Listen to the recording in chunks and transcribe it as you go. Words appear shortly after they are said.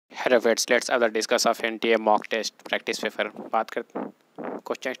Hello friends, let's अब discuss of NTA mock test practice paper. बात कर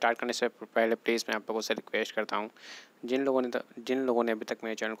question start करने से पहले प्लीज़ मैं आप लोगों से रिक्वेस्ट करता हूँ, जिन लोगों ने अभी तक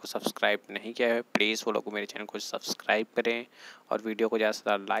मेरे चैनल को सब्सक्राइब नहीं किया है, प्लीज़ वो लोग मेरे चैनल को सब्सक्राइब करें और वीडियो को ज़्यादा से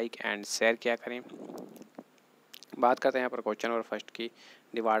ज़्यादा लाइक एंड शेयर किया करें। बात करते हैं यहाँ पर क्वेश्चन नंबर फर्स्ट की,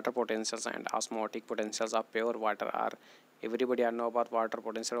 the water potentials and osmotic potentials of pure water are, everybody are know about water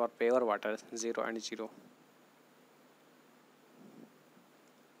potential और pure water 0 and 0.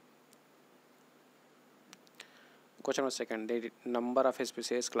 Question number second, the number of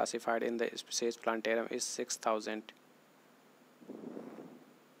species classified in the species planetarium is 6,000.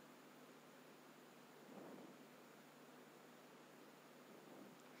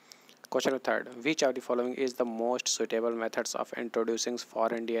 Question number third, which of the following is the most suitable methods of introducing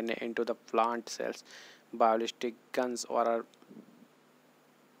foreign DNA into the plant cells? Ballistic guns और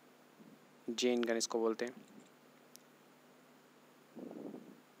gene gun इसको बोलते हैं.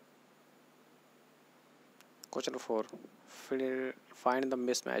 Question number 4, find the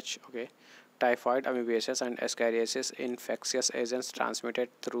mismatch. Okay, typhoid, amoebiasis and ascariasis infectious agents transmitted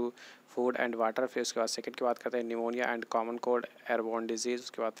through food and water. फिर उसके बाद second की बात करते हैं, pneumonia and common cold airborne disease.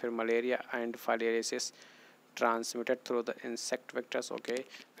 उसके बाद फिर malaria and filariasis transmitted through the insect vectors. Okay,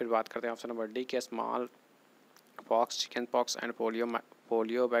 फिर बात करते हैं ऑप्शन नंबर डी के, small pox, chicken pox and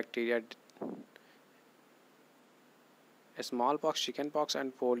polio bacteria. Smallpox, chickenpox and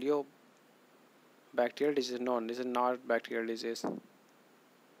polio bacterial disease. No, this is not bacterial disease.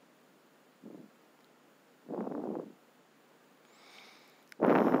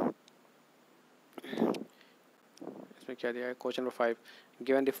 इसमें क्या दिया है? Question number 5,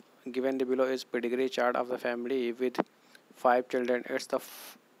 given the below is pedigree chart of the family with 5 children.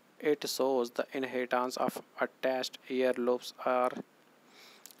 It shows the inheritance of attached earlobes are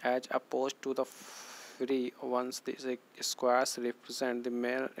as opposed to the free ones. The squares represent the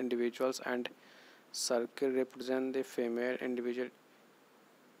male individuals and circle represent the female individual.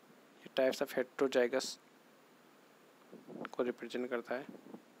 Types of heterozygous को represent करता है.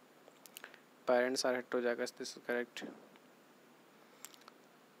 Parents are heterozygous, this is correct.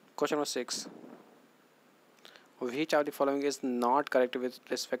 Question number 6, which of the following is not correct with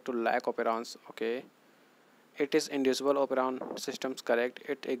respect to lack operons? Okay, it is inducible operon systems, correct.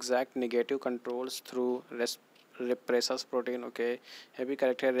 It exact negative controls through repressors protein. Okay, ये भी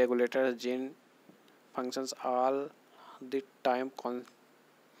correct है. Regulators gene functions all the time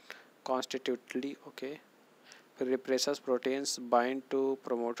constitutively. Okay, repressors proteins bind to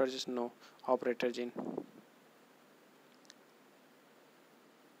promoters. No, operator gene.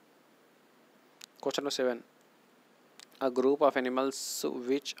 Question number 7, a group of animals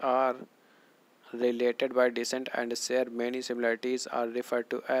which are related by descent and share many similarities are referred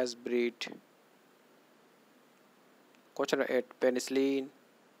to as breed. Question number 8, penicillin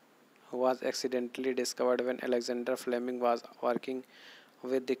was accidentally discovered when Alexander Fleming was working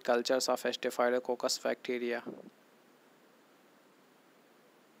with the cultures of Staphylococcus bacteria.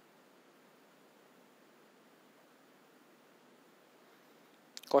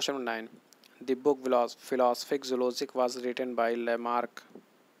 Question number 9, the book Philosophic Zoology was written by Lamarck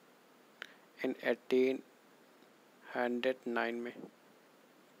in 1809 में.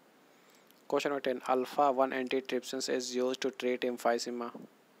 Question number 10, alpha 1 antitrypsin is used to treat emphysema.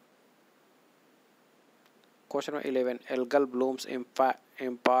 Question number 11, algal blooms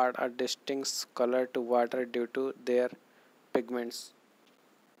impart a distinct color to water due to their pigments.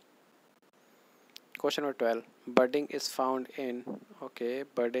 Question number 12, budding is found in. Okay,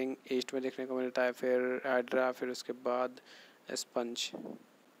 budding east में देखने को मिलता है, फिर hydra, फिर उसके बाद sponge.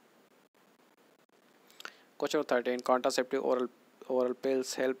 Question number 13, contraceptive oral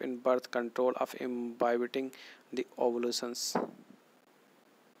pills help in birth control of inhibiting the ovulations.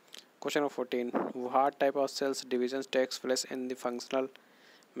 Question number 14, what type of cells division takes place in the functional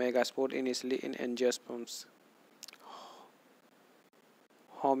megaspore initially in angiosperms?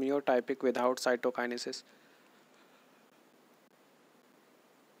 Homeotypic without cytokinesis.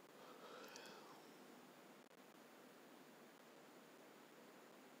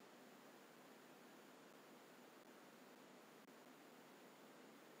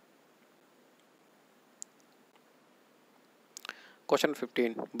 Question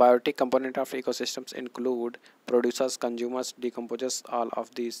 15, biotic component of ecosystems include producers, consumers, decomposers, all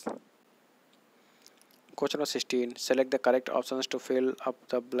of these. Question number 16, select the correct options to filling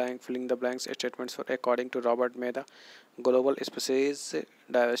the blanks statements for according to Robert May the global species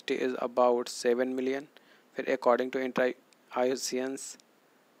diversity is about 7 million. फिर according to IUCN's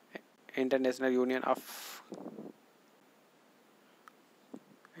International Union of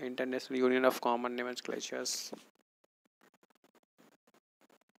Common Nomenclatures.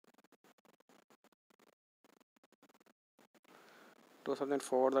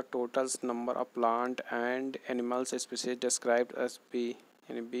 2004, the total number of plant and animal species described as B.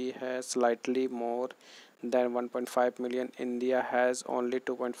 And B has slightly more than 1.5 million. India has only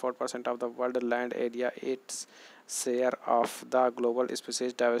 2.4% of the world land area. Its share of the global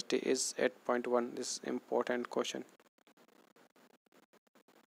species diversity is 8.1. This is important question.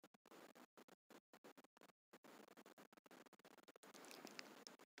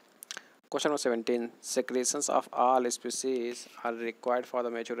 Question number 17. Secretions of all species are required for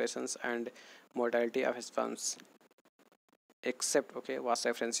the maturations and mortality of sperms, except vas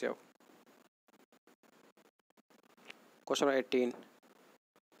referencia. Question number 18.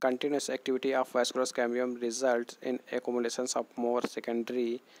 Continuous activity of vasculous cambium results in accumulations of more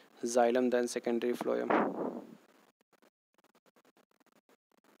secondary xylem than secondary phloem.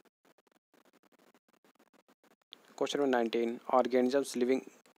 Question number 19. Organisms living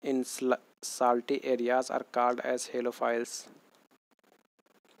in salty areas are called as halophiles.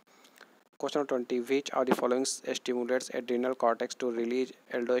 Question number 20. Which of the following stimulates adrenal cortex to release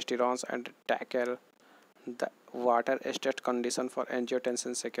aldosterone and tackle the water state condition for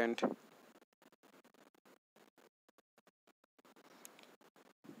angiotensin second?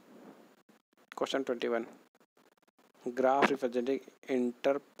 Question 21. Graph representing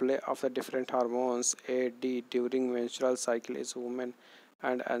interplay of the different hormones A, D during menstrual cycle is women,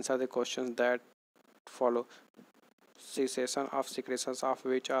 and answer the questions that follow. Cessation of secretions of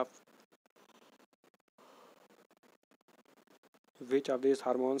which of these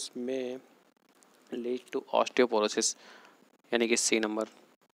hormones may lead to osteoporosis, यानी कि सी number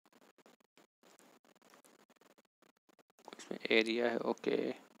इसमें area है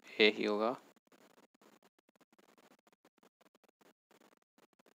okay ए ही होगा.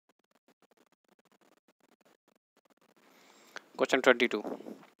 Question 22.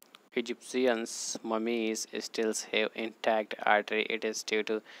 Egyptians' mummies still have intact artery. It is due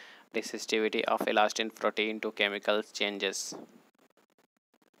to resistivity of elastin protein to chemical changes.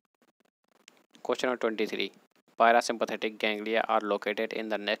 Question number 23. Parasympathetic ganglia are located in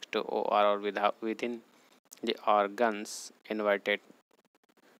the next to or within the organs inverted.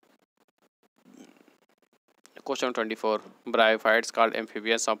 Question number 24. Bryophytes called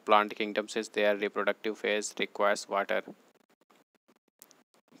amphibians of plant kingdom since their reproductive phase requires water.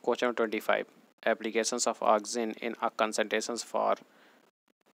 Question number 25. Applications of oxygen in concentrations for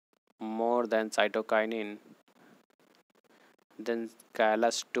more than cytokinin then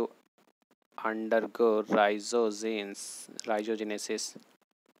callus to undergo rhizogenesis.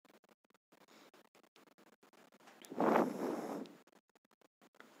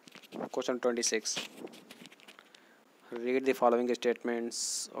 Question 26. Read the following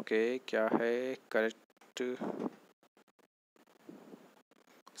statements. क्या है correct?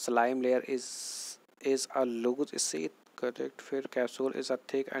 Slime layer is a loose sheath. Correct. फिर capsule is a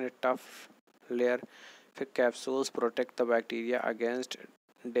thick and tough layer. फिर capsules protect the bacteria against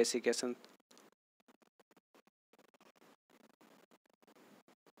desiccation.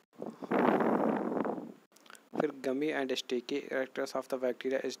 फिर gummy and sticky characters of the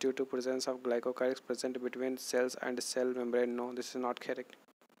bacteria is due to presence of glycocalyx present between cells and cell membrane. No, this is not correct.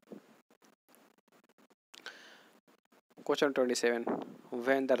 Question 27.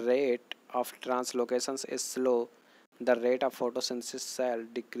 When the rate of translocations is slow, the rate of photosynthesis cell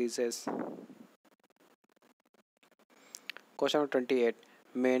decreases. Question 28.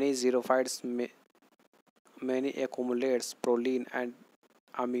 Many xerophytes many accumulates proline and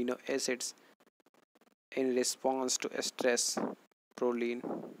amino acids in response to stress. Proline.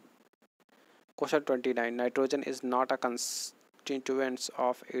 Question 29. Nitrogen is not a constituent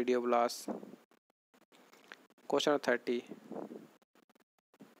of ideoblasts. Question 30.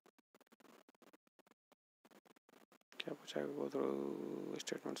 क्या पूछा है? Go through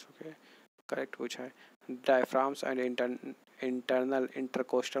statements. Correct पूछा है. Diaphragms and internal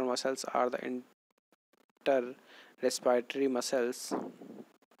intercostal muscles are the interrespiratory muscles.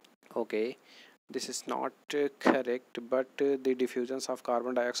 This is not correct, but the diffusion of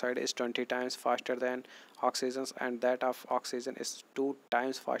carbon dioxide is 20 times faster than oxygen and that of oxygen is 2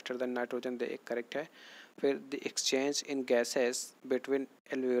 times faster than nitrogen. The correct है. फिर the exchange in gases between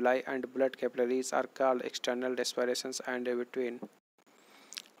alveoli and blood capillaries are called external respirations, and between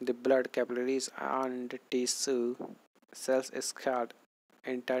the blood capillaries and tissue cells is called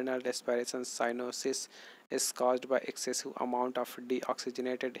internal respiration. Cyanosis is caused by excessive amount of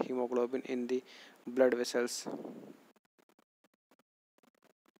deoxygenated hemoglobin in the blood vessels.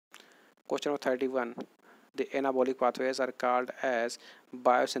 Question number 31. The anabolic pathways are called as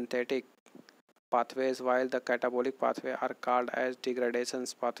biosynthetic pathways while the catabolic pathway are called as degradation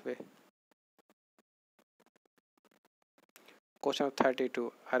pathway. Question 32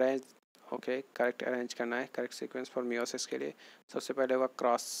 arrange okay correct arrange करना है correct sequence for meiosis के लिए। सबसे पहले होगा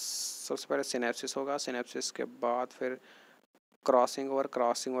cross सबसे पहले synapses होगा, सिनेप्सिस के बाद फिर क्रॉसिंग ओवर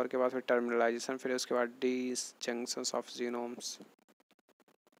के बाद फिर टर्मिनलाइजेशन, फिर उसके बाद D junctions of genomes.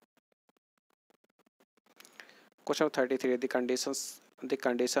 Question 33. The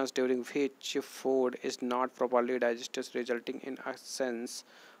conditions during which food is not properly digested, resulting in a sense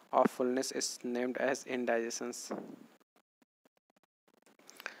of fullness, is named as indigestion.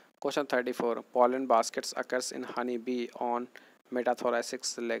 Question 34. Pollen baskets occurs in honey bee on metathoracic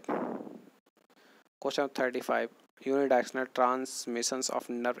leg. Question 35. Unidirectional transmissions of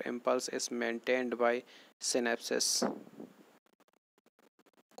nerve impulse is maintained by synapses.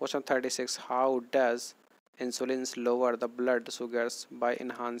 Question 36. How does insulin lower the blood sugars by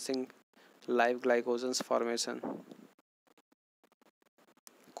enhancing live glycogen's formation?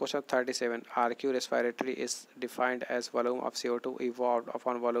 Question 37. RQ respiratory is defined as volume of CO2 evolved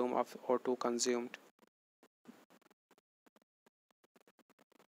upon volume of O2 consumed.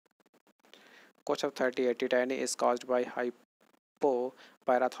 Question 38. Tetany is caused by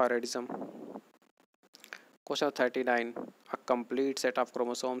hypoparathyroidism. Question 39. A complete set of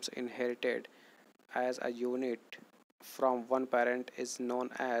chromosomes inherited as a unit from one parent is known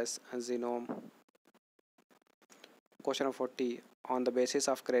as a genome. Question 40. On the basis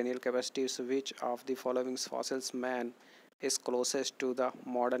of cranial capacities, which of the following fossils man is closest to the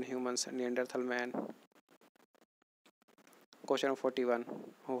modern humans, Neanderthal man? Question 41.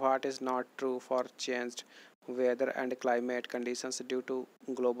 What is not true for changed weather and climate conditions due to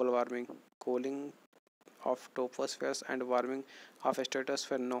global warming, cooling of tropospheres and warming of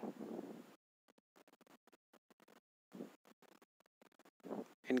stratosphere? No.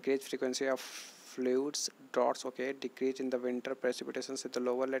 Increased frequency of fluids droughts, okay, decrease in the winter precipitations at the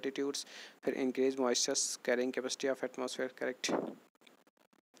lower latitudes, फिर increased moisture carrying capacity of atmosphere, correct.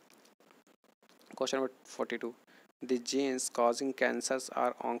 Question number 42. The genes causing cancers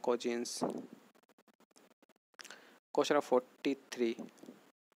are oncogenes. Question number 43.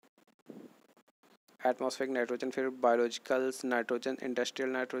 Atmospheric nitrogen, फिर biologicals nitrogen, industrial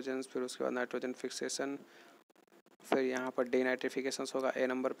nitrogen, फिर उसके बाद nitrogen fixation, फिर यहाँ पर denitrification होगा ए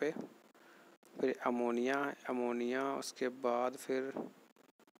number पे, फिर अमोनिया उसके बाद फिर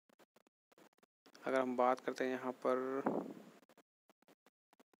अगर हम बात करते हैं यहाँ पर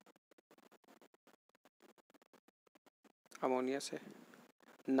अमोनिया से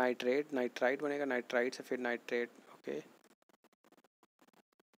नाइट्राइट बनेगा, नाइट्राइट से फिर नाइट्रेट, ओके,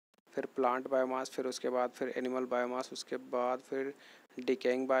 फिर प्लांट बायोमास, फिर उसके बाद फिर एनिमल बायोमास, उसके बाद फिर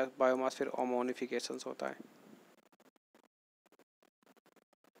डिकेइंग बायोमास, फिर अमोनिफिकेशन होता है।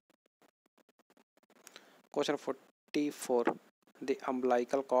 Question 44. The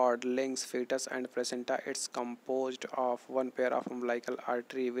umbilical cord links fetus and placenta. It's composed of one pair of umbilical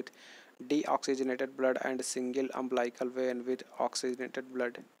artery with deoxygenated blood and single umbilical vein with oxygenated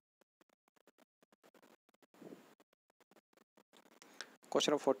blood.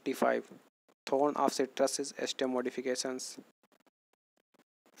 Question 45. Thorn of citrus is stem modifications.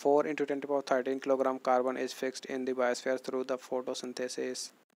 4 into 10 to the power 13 kilogram carbon is fixed in the biosphere through the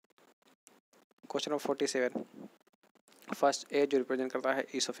photosynthesis. Question number 47. First A जो represent करता है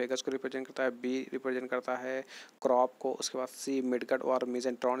oesophagus को represent करता है, B represent करता है crop को, उसके बाद सी मिडगट और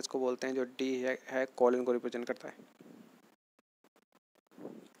मिजेंट्रॉन्स को बोलते हैं, जो डी है कॉलिन को रिप्रेजेंट करता है।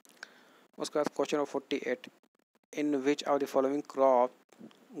 उसके बाद question number 48. In which of the following crop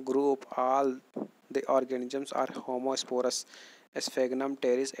group all the organisms are homosporous? Sphagnum,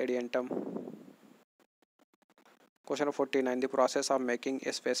 terrace, Adiantum. Question 49. The process of making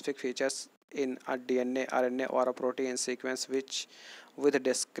specific features in a DNA, RNA or a protein sequence which with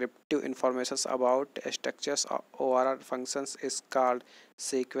descriptive information about structures or functions is called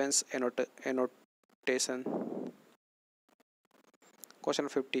sequence annotation. Question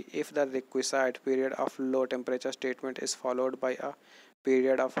 50. If the requisite period of low temperature treatment is followed by a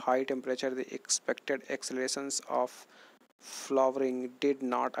period of high temperature, the expected accelerations of flowering did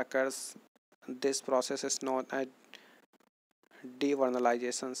not occur. This process is known as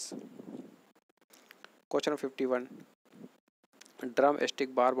devernalizations. Question 51.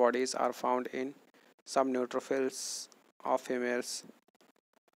 Drumstick bar bodies are found in some neutrophils of females.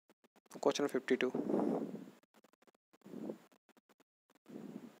 Question 52.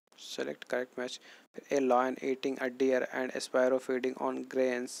 Select correct match. A lion eating a deer and a sparrow feeding on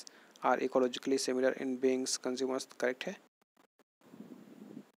grains are ecologically similar in beings consumers, correct है।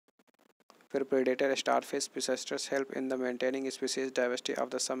 फिर predator starfish species help in the maintaining species diversity of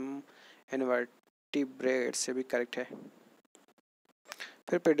the some invertebrates से भी correct है।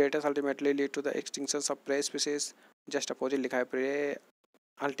 फिर predators ultimately lead to the extinction of prey species. Just opposite लिखा है, pray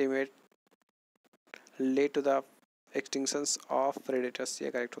ultimate lead to the extinctions of predators,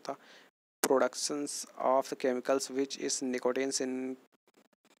 ये correct होता। productions of the chemicals which is nicotine in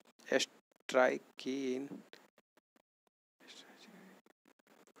strychnine।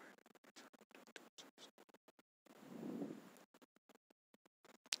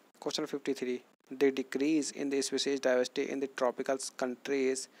 Question 53, the decrease in the species diversity in the tropical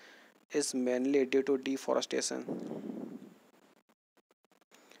countries is mainly due to deforestation।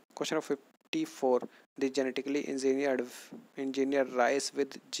 Question 54, the genetically engineered rice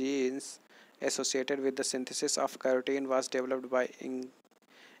with genes associated with the synthesis of carotene was developed by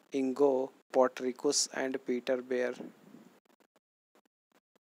Ingo Portricus and Peter Bear।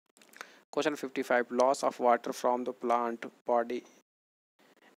 Question 55, loss of water from the plant body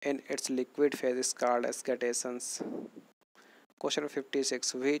in its liquid phase is called excitations। Question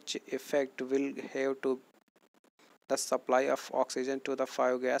 56, which effect will have to the supply of oxygen to the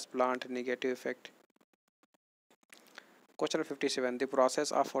biogas plant? Negative effect। Question 57, the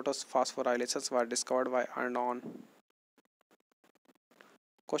process of phosphorylation was discovered by unknown।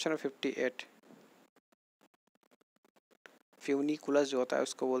 Question 58, funiculus जो होता है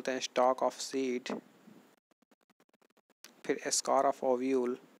उसको बोलते हैं stock of seed. फिर scar of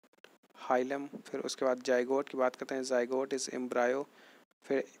ovule, hilum. फिर उसके बाद जाइगोट की बात करते हैं, जाइगोट इज एम्ब्रायो।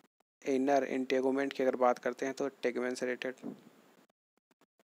 फिर इनर इंटेगुमेंट की अगर बात करते हैं तो tegmen.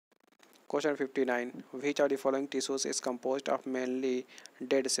 Question 59, which of the following tissues is composed of mainly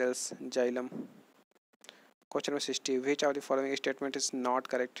dead cells? Xylem. Question 60, which of the following statement is not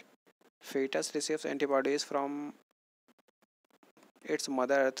correct? fetus receives antibodies from its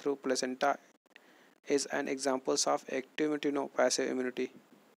mother through placenta is an examples of active immunity, no passive immunity।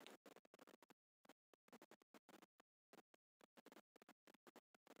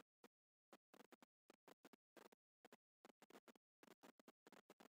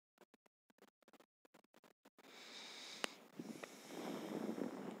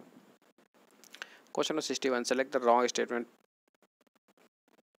 Question 61, select the wrong statement।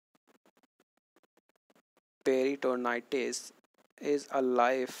 peritonitis is a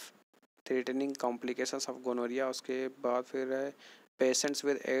life threatening complications of gonorrhea। उसके बाद फिर है patients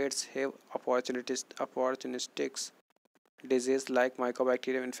with AIDS have opportunistic disease like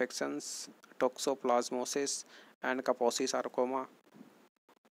mycobacterium infections, toxoplasmosis and Kaposi sarcoma।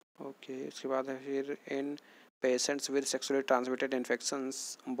 Okay उसके बाद है फिर इन patients with sexually transmitted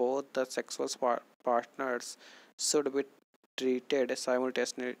infections both the sexual partners should be treated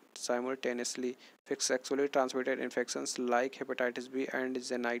simultaneously। Fixed sexually transmitted infections like hepatitis B and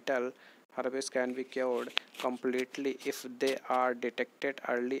genital herpes can be cured completely if they are detected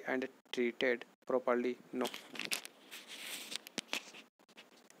early and treated properly, no।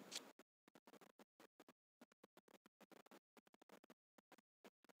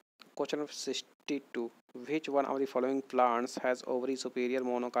 Question 62, which one of the following plants has ovary superior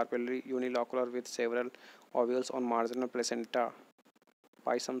monocarpellary unilocular with several ovules on marginal placenta?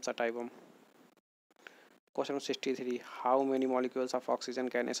 Pisum sativum। Question 63, how many molecules of oxygen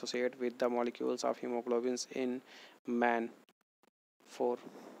can associate with the molecules of hemoglobins in man? 4।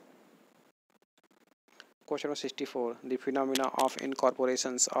 Question 64, the phenomena of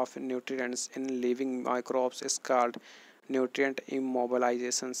incorporations of nutrients in living microbes is called nutrient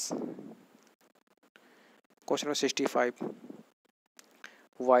immobilizations। Question 65,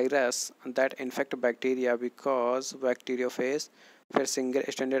 virus that infect bacteria because bacteriophage, फिर single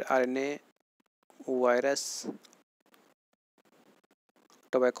stranded RNA virus,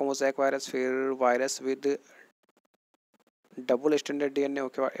 tobacco mosaic virus, फिर virus with double standard DNA,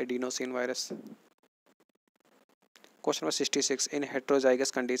 उसके बाद adenosine virus. Question 66, in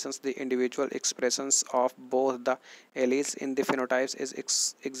heterozygous conditions the individual expressions of both the alleles in the phenotypes is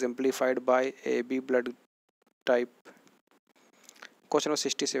exemplified by AB blood type। Question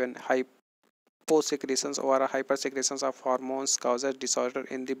 67, hyposecretions or hypersecretions of hormones causes disorder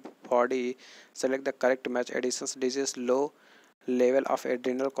in the body, select the correct match। Addison's disease, low level of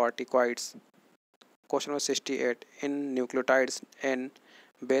adrenal corticoids। Question 68, in nucleotides N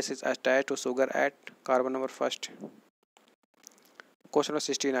base is attached to sugar at carbon number first। Question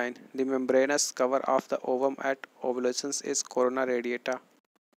 69, the membranous cover of the ovum at ovulation is corona radiata।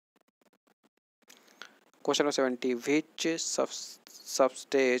 Question 70, which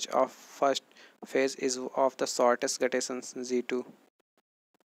substage of first phase is of the shortest gestations? G2।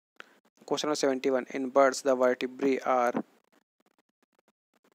 Question 71, in birds the vertebrae are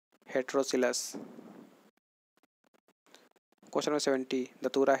heterocylous। Question 70,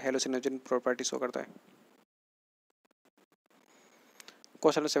 दतूरा hallucinogen property show करता है।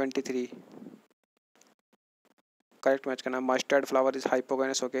 Question 73, correct match करना। Mustard flower is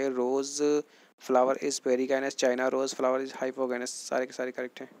हाइपोगेनस, okay. Rose flower is पेरिगेनस, China rose flower is हाइपोगेनस, सारे के सारे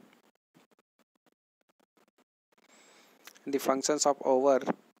correct हैं। The functions of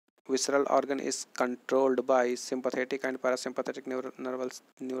over visceral organ is controlled by sympathetic and parasympathetic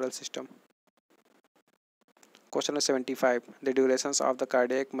neural system. Question number 75. The durations of the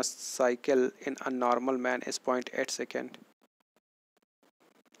cardiac cycle in a normal man is 0.8 second.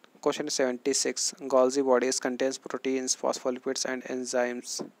 Question 76. Golgi bodies contains proteins, phospholipids and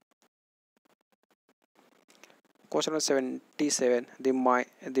enzymes. Question number 77.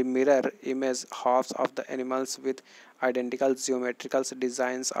 The mirror image halves of the animals with identical geometrical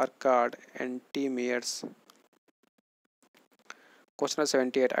designs are called enteromeres. Question number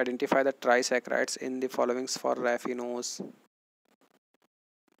 78. Identify the trisaccharides in the following for raffinose.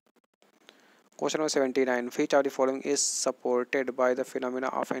 Question number 79. Which of the following is supported by the phenomena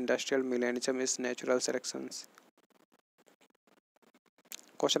of industrial melanism is natural selections?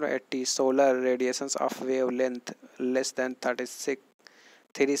 Question number 80. Solar radiations of wavelength less than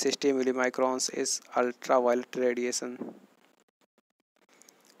 360 millimicrons is ultraviolet radiation.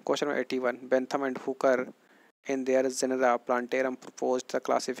 Question number 81. Bentham and Hooker in their genera Plantarum proposed the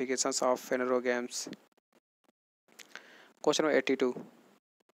classifications of phanerogames. Question number 82.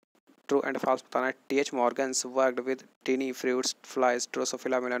 True and false बताना है। T.H. Morgans worked with tiny fruit flies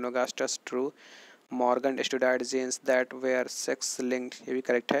Drosophila melanogaster. True. Morgan studied genes that were sex linked, ये भी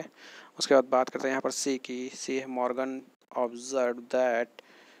correct है। उसके बाद बात करते हैं यहाँ पर सी की। सी है Morgan observed that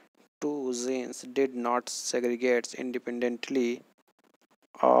two genes did not segregate independently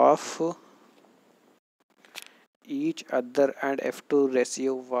of each other and F2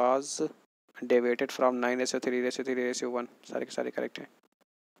 ratio was deviated from 9:3:3:1, सारे के सारे करेक्ट है।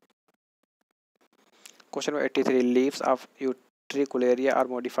 Question number 83. Leaves of Utricularia are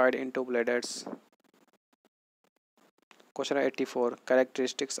modified into bladders. Question number 84.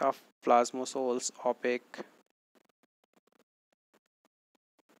 Characteristics of plasmosoles opaque.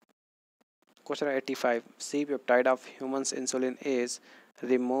 Question number 85. C peptide of humans insulin is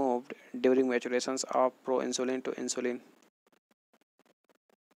removed during maturations of proinsulin to insulin.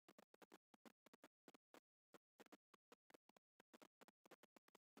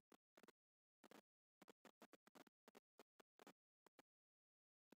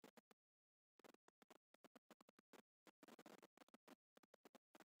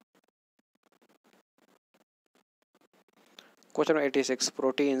 Question number 86.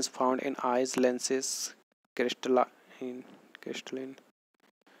 Proteins found in eyes lenses crystalline.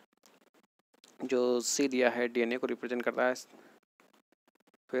 जो सी दिया है DNA को represent करता है,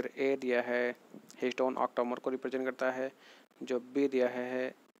 फिर ए दिया है histone octamer को रिप्रेजेंट करता है, जो बी दिया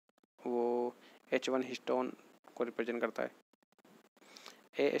है वो H1 हिस्टोन को रिप्रेजेंट करता है।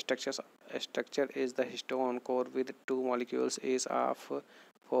 A structure is the histone core with 2 molecules is of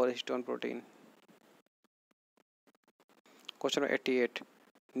 4 histone protein. Question 88.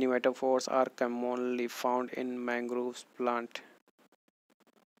 Pneumatophores are commonly found in mangroves plant.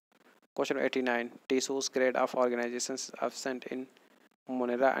 Question 89. Tissues grade of organizations absent in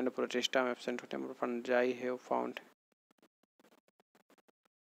Monera and Protista absent fungi have found.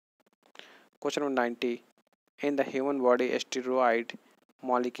 Question 90. In the human body, steroid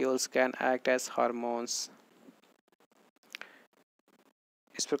molecules can act as hormones.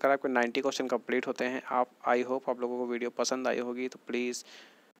 इस प्रकार आपके 90 question complete होते हैं। I hope आप लोगों को video पसंद आई होगी, तो प्लीज़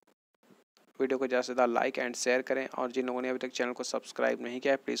वीडियो को ज़्यादा से ज़्यादा लाइक एंड शेयर करें, और जिन लोगों ने अभी तक चैनल को सब्सक्राइब नहीं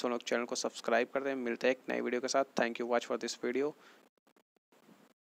किया है प्लीज़ उन लोग चैनल को सब्सक्राइब कर दें। मिलते हैं एक नई वीडियो के साथ। Thank you watch for this video.